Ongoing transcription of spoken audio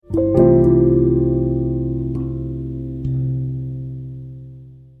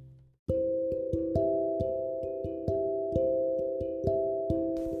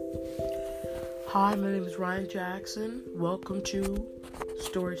is Ryan Jackson. Welcome to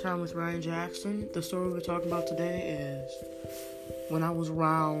Storytime with Ryan Jackson. The story we're talking about today is when I was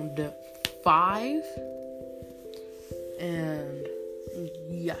around 5. And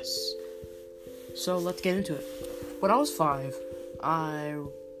yes. So let's get into it. When I was 5, I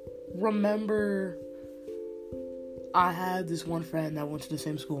remember I had this one friend that went to the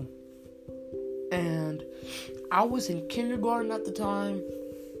same school. And I was in kindergarten at the time.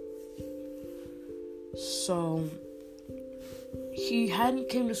 So he hadn't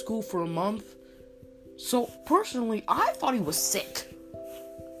came to school for a month. So personally, I thought he was sick.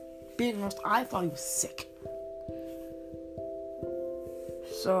 Being honest, I thought he was sick.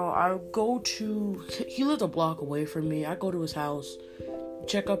 So I go to, he lived a block away from me. I go to his house,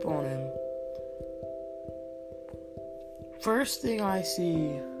 check up on him. First thing I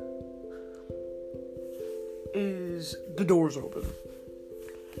see is the door's open.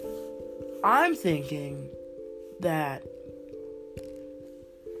 I'm thinking that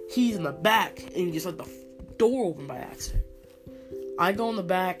he's in the back and he just let the door open by accident. I go in the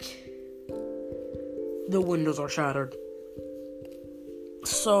back, the windows are shattered.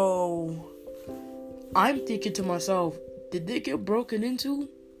 So I'm thinking to myself, did they get broken into?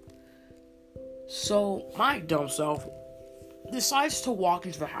 So my dumb self decides to walk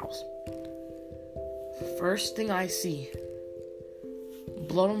into the house. First thing I see,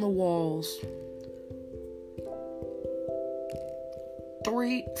 blood on the walls.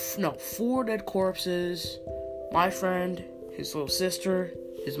 4 dead corpses. My friend, his little sister,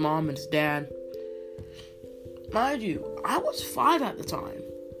 his mom, and his dad. Mind you, I was 5 at the time.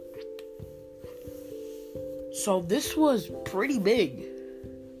 So this was pretty big.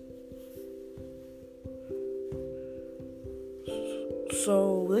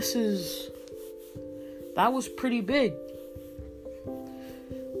 That was pretty big.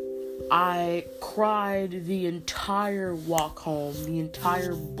 I cried the entire walk home, the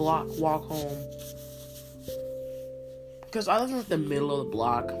entire block walk home. Because I lived in the middle of the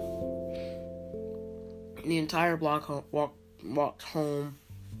block. The entire block walked home.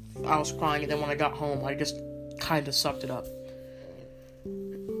 I was crying, and then when I got home, I just kind of sucked it up.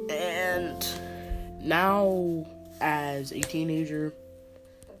 And now, as a teenager,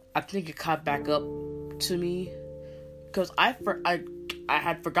 I think it caught back up to me. Because I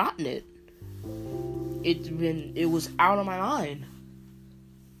had forgotten it. It was out of my mind.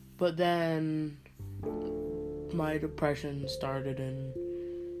 But then my depression started and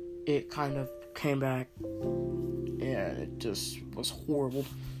it kind of came back. And it just was horrible.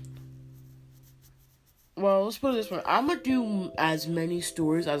 Well, let's put it this way. I'm gonna do as many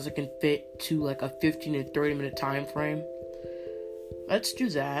stories as I can fit to like a 15 to 30 minute time frame. Let's do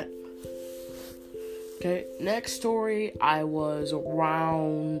that. Okay, next story, I was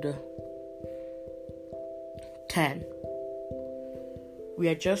around 10. We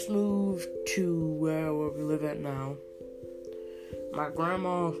had just moved to where we live at now. My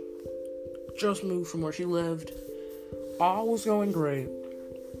grandma just moved from where she lived. All was going great.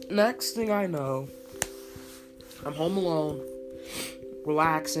 Next thing I know, I'm home alone,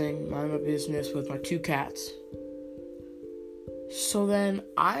 relaxing, minding my business with my 2 cats. So then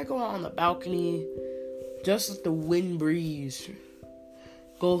I go out on the balcony, just let the wind breeze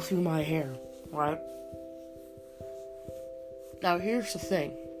go through my hair, right? Now here's the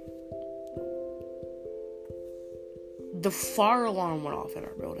thing. The fire alarm went off in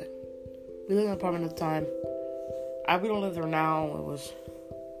our building. We lived in an apartment at the time. We don't live there now. It was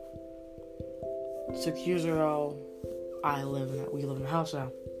 6 years ago. We live in a house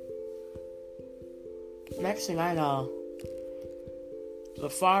now. Next thing I know, there's a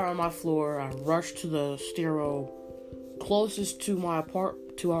fire on my floor. I rushed to the stairwell closest to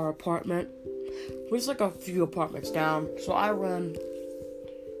our apartment, which is like a few apartments down. So I run,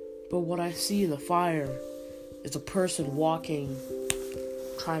 but what I see in the fire is a person walking,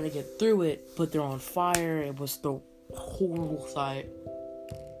 trying to get through it, but they're on fire. It was the horrible sight.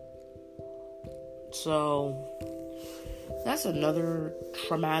 So that's another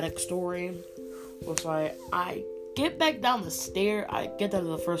traumatic story. It's like I get back down the stair. I get down to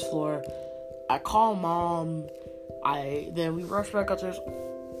the first floor. I call mom. Then we rush back upstairs.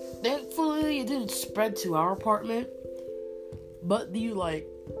 Thankfully, it didn't spread to our apartment. But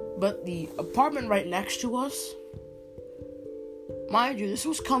the apartment right next to us, mind you, this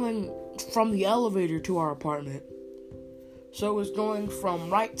was coming from the elevator to our apartment. So it was going from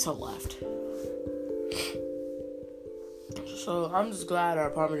right to left. So I'm just glad our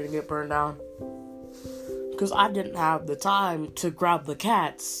apartment didn't get burned down. Because I didn't have the time to grab the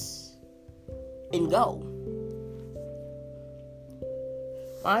cats and go.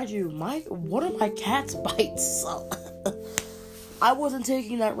 Mind you, one of my cats bites, so I wasn't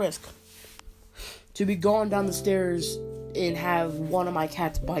taking that risk to be going down the stairs and have one of my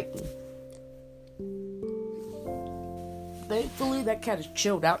cats bite me. Thankfully, that cat is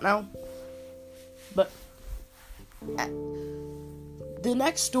chilled out now. But the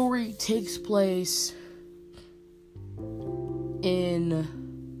next story takes place in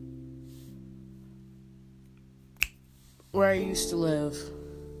where I used to live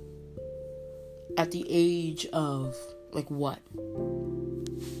at the age of,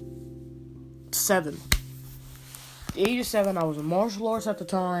 7. At the age of 7, I was in martial arts at the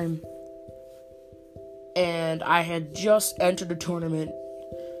time, and I had just entered the tournament.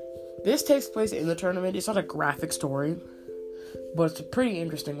 This takes place in the tournament. It's not a graphic story, but it's a pretty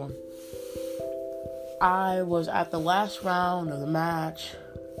interesting one. I was at the last round of the match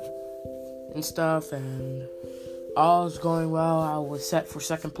and stuff, and all was going well. I was set for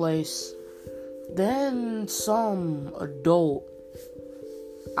second place. Then some adult,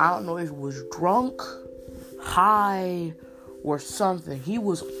 I don't know if he was drunk, high, or something. He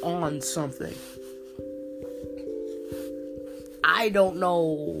was on something. I don't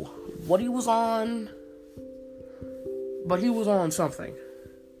know what he was on, but he was on something.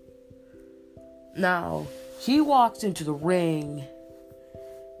 Now, he walks into the ring,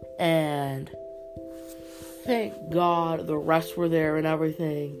 and thank God the refs were there and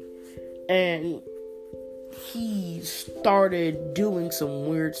everything. And he started doing some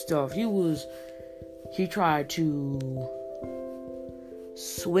weird stuff. He tried to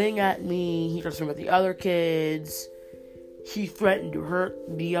swing at me. He tried to swing at the other kids. He threatened to hurt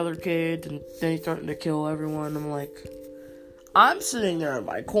the other kids, and then he started to kill everyone. I'm sitting there in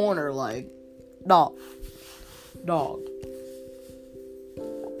my corner dog,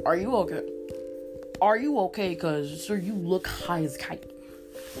 are you okay? Are you okay? Because, sir, you look high as a kite.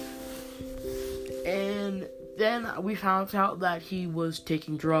 And then we found out that he was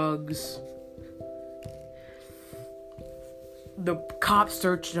taking drugs. The cops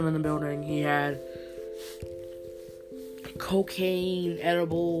searched him in the building. He had cocaine,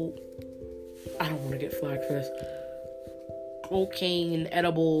 edible. I don't want to get flagged for this. Cocaine,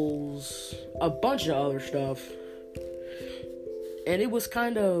 edibles, a bunch of other stuff. And it was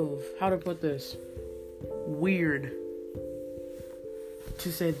kind of, how to put this, weird,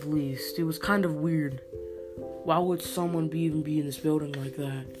 to say the least. It was kind of weird. Why would someone even be in this building like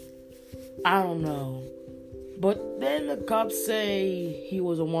that? I don't know. But then the cops say he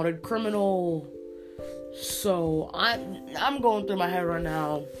was a wanted criminal. So I'm going through my head right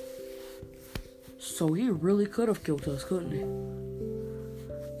now. So he really could have killed us, couldn't he?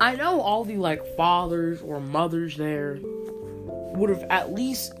 I know all the fathers or mothers there would have at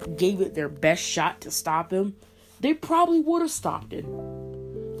least gave it their best shot to stop him. They probably would have stopped it.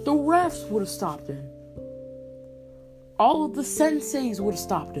 The refs would have stopped him. All of the senseis would have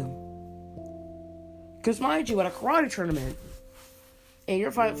stopped him. Because mind you, at a karate tournament, and you're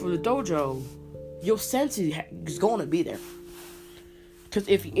fighting for the dojo, your sensei is going to be there. Because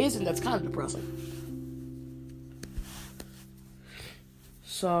if he isn't, that's kind of depressing.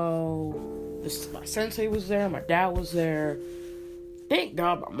 So, my sensei was there, my dad was there. Thank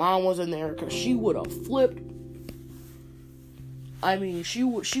God my mom wasn't there, because she would have flipped. I mean, she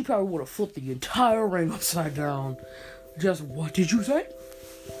probably would have flipped the entire ring upside down. Just, what did you say?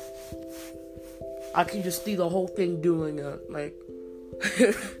 I can just see the whole thing doing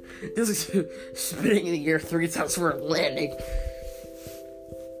this is spinning in the air 3 times for a landing.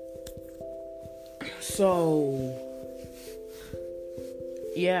 So,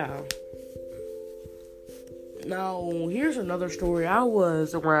 yeah. Now, here's another story. I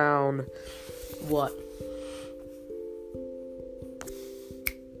was around,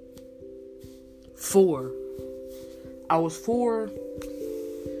 4. I was 4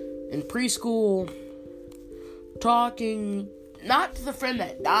 in preschool, talking, not to the friend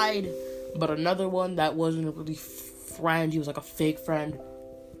that died, but another one that wasn't a really friend. He was like a fake friend.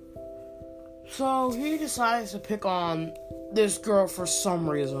 So he decides to pick on this girl for some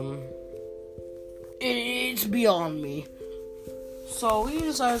reason. It's beyond me. So he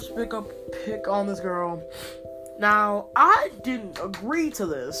decides to pick on this girl. Now, I didn't agree to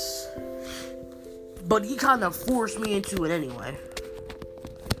this, but he kind of forced me into it anyway.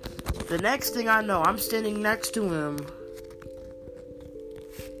 The next thing I know, I'm standing next to him.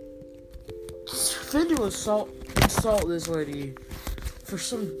 Finna insult this lady for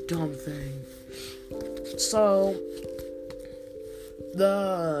some dumb thing. So,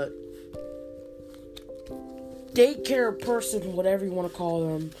 the daycare person, whatever you want to call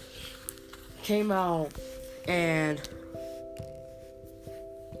them, came out and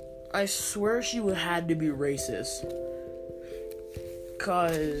I swear she would had to be racist.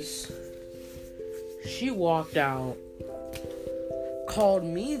 'Cause she walked out, called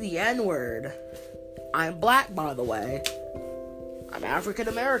me the N-word. I'm black, by the way. I'm African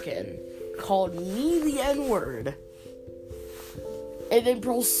American. Called me the N-word. And then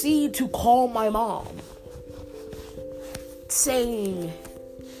proceed to call my mom, saying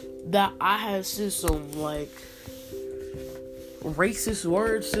that I had said some, like, racist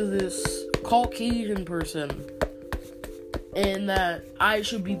words to this Caucasian person. And that I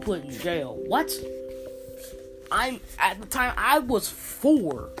should be put in jail. What? At the time, I was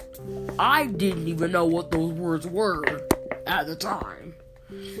 4. I didn't even know what those words were at the time.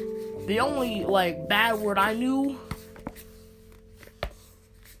 The only, like, bad word I knew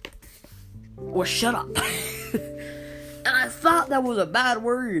was shut up. And I thought that was a bad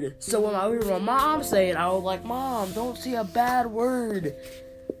word. So when I heard my mom say it, I was like, Mom, don't say a bad word.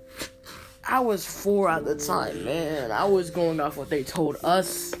 I was 4 at the time, man. I was going off what they told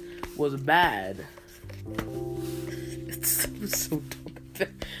us was bad. It's so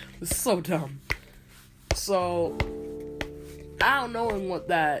dumb. It's so dumb. So, I don't know what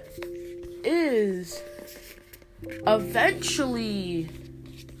that is. Eventually,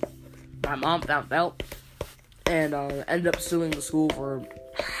 my mom found out and ended up suing the school for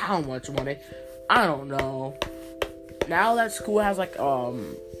how much money? I don't know. Now that school has like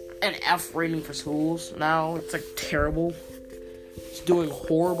an F rating for schools now. It's like terrible. It's doing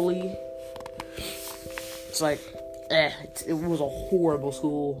horribly. It's like, it was a horrible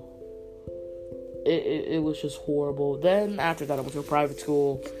school. It was just horrible. Then after that, I went to a private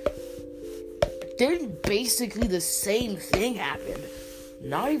school. Then basically the same thing happened.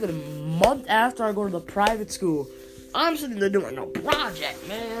 Not even a month after I go to the private school, I'm sitting there doing a project,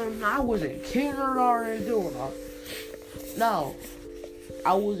 man. I was in kindergarten doing a... No.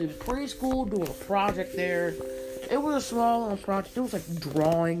 I was in preschool doing a project there. It was a small project. It was like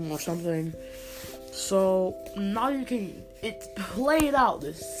drawing or something. So, now you can... It played out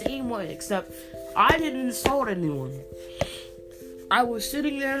the same way, except I didn't insult anyone. I was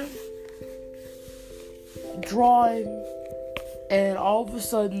sitting there, drawing, and all of a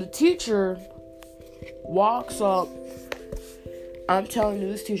sudden the teacher walks up. I'm telling you,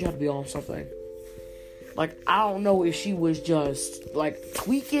 this teacher had to be on something. Like, I don't know if she was just, like,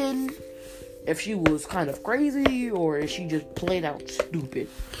 tweaking, if she was kind of crazy, or if she just plain out stupid.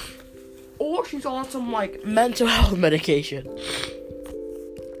 Or she's on some, like, mental health medication.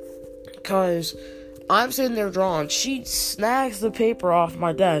 Because I'm sitting there drawing. She snags the paper off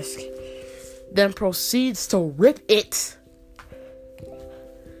my desk, then proceeds to rip it.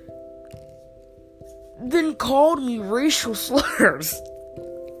 Then called me racial slurs.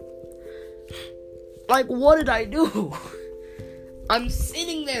 Like, what did I do? I'm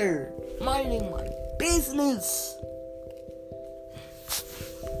sitting there, minding my business.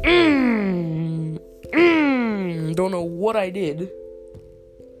 Don't know what I did.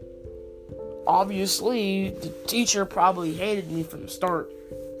 Obviously, the teacher probably hated me from the start,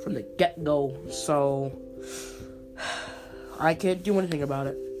 from the get-go, so I can't do anything about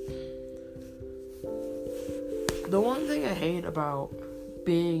it. The one thing I hate about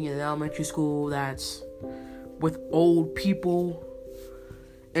being in elementary school that's with old people,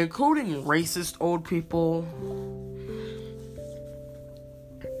 including racist old people,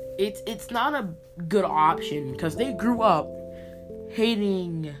 it's not a good option because they grew up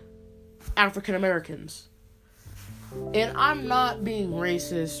hating African Americans. And I'm not being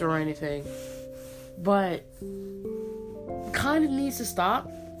racist or anything, but kind of needs to stop.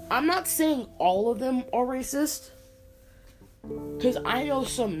 I'm not saying all of them are racist, because I know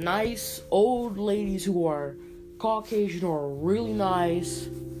some nice old ladies who are Caucasian who are really nice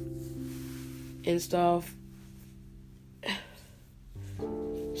and stuff.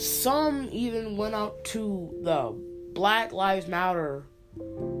 Some even went out to the Black Lives Matter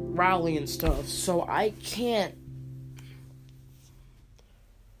rally and stuff. So I can't,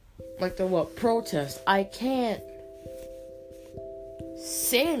 like the protest. I can't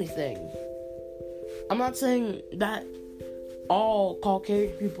say anything. I'm not saying that all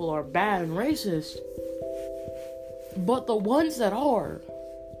Caucasian people are bad and racist, but the ones that are,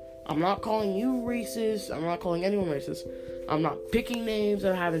 I'm not calling you racist. I'm not calling anyone racist. I'm not picking names.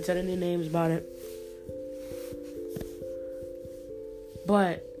 I haven't said any names about it.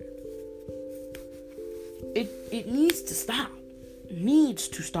 But it needs to stop. Needs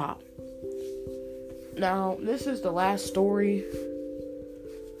to stop. Now, this is the last story.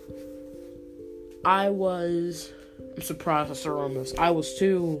 I'm surprised I started on this. I was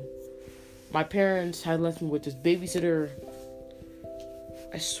 2. My parents had left me with this babysitter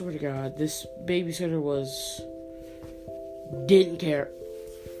I swear to God, this babysitter didn't care.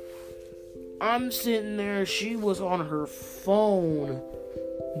 I'm sitting there, she was on her phone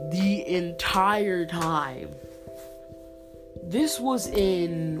the entire time. This was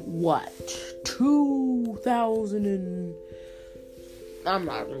in, what, 2000 and... I'm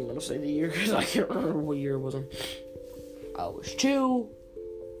not even going to say the year, because I can't remember what year it was in. I was 2.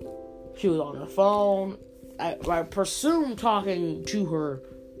 She was on her phone. I presume talking to her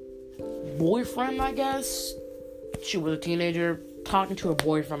boyfriend, I guess. She was a teenager, talking to her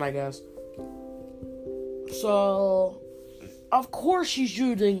boyfriend, I guess. So, of course she's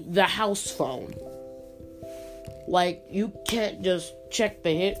using the house phone. Like, you can't just check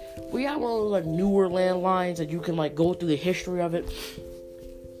the hit. We have one of those, like, newer landlines that you can, like, go through the history of it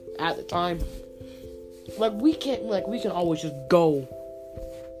at the time. Like, we can always just go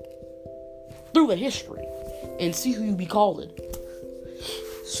through the history and see who you be calling.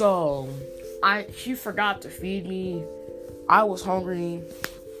 So, she forgot to feed me. I was hungry.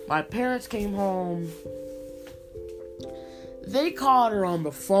 My parents came home. They called her on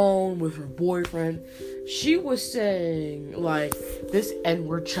the phone with her boyfriend. She was saying, like, this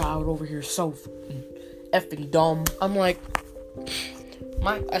N-word child over here is so effing dumb. I'm like,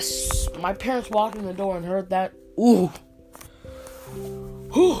 my parents walked in the door and heard that. Ooh.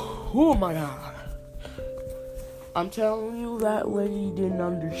 Oh my God. I'm telling you, that lady didn't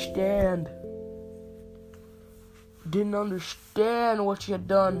understand. Didn't understand what she had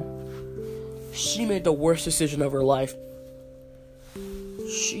done. She made the worst decision of her life.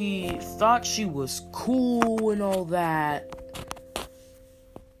 She thought she was cool and all that.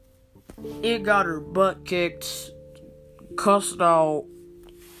 It got her butt kicked, cussed out,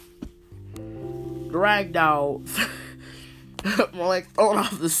 dragged out, like thrown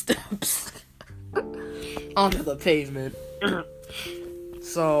off the steps onto the pavement.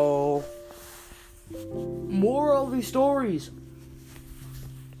 So, moral of these stories: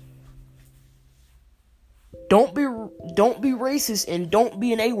 don't be racist and don't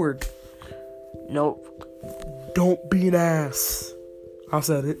be an A-word. Nope. Don't be an ass. I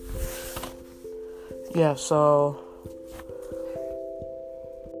said it. Yeah, so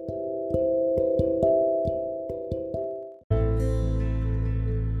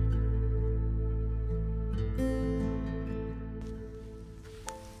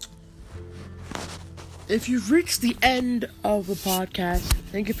if you've reached the end of the podcast,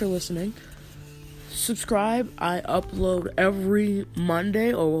 thank you for listening. Subscribe. I upload every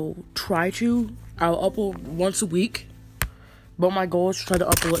Monday, or will try to. I'll upload once a week, but my goal is to try to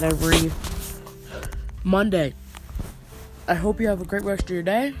upload every Monday. I hope you have a great rest of your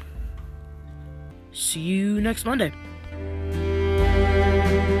day. See you next Monday.